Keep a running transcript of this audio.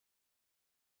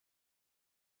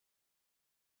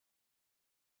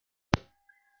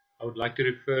I would like to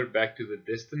refer back to the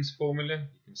distance formula.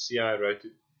 You can see I wrote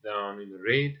it down in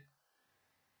red.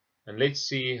 And let's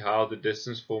see how the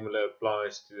distance formula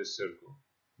applies to a circle.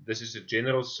 This is a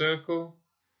general circle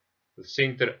with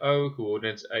center O,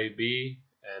 coordinates AB,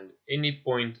 and any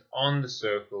point on the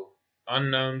circle,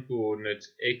 unknown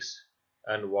coordinates X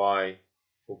and Y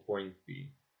for point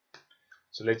P.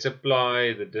 So let's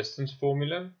apply the distance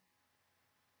formula.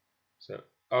 So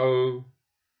OP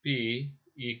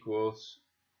equals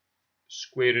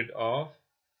square root of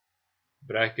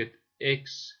bracket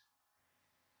XP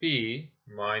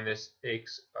minus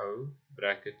XO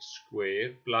bracket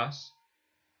square plus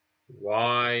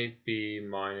YP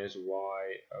minus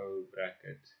YO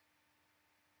bracket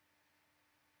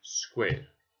square.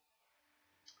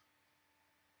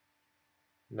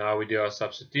 Now we do our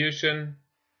substitution.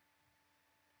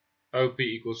 OP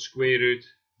equals square root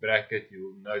bracket, you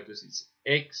will notice it's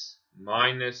X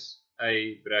minus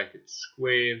A bracket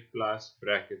square plus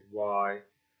bracket Y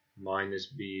minus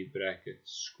B bracket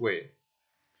square.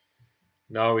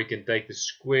 Now we can take the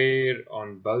square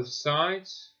on both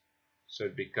sides, so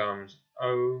it becomes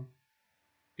OP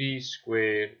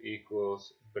square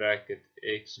equals bracket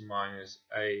X minus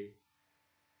A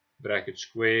bracket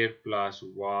square plus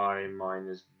Y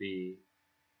minus B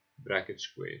bracket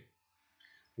square.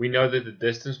 We know that the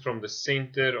distance from the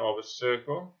center of a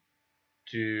circle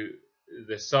to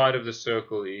the side of the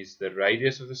circle is the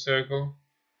radius of the circle.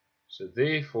 So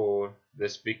therefore,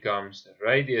 this becomes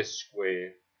radius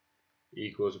square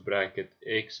equals bracket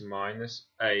X minus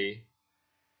A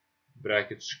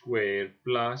bracket square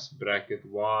plus bracket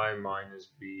Y minus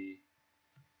B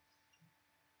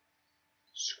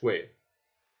square.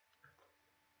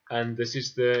 And this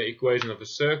is the equation of a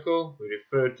circle. We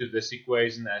refer to this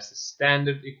equation as the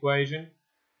standard equation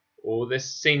or the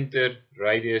center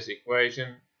radius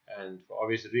equation. And for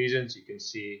obvious reasons, you can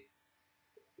see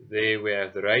there we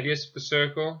have the radius of the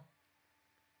circle,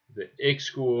 the x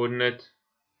coordinate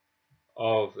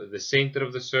of the center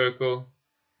of the circle,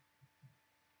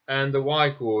 and the y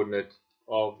coordinate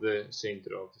of the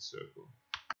center of the circle.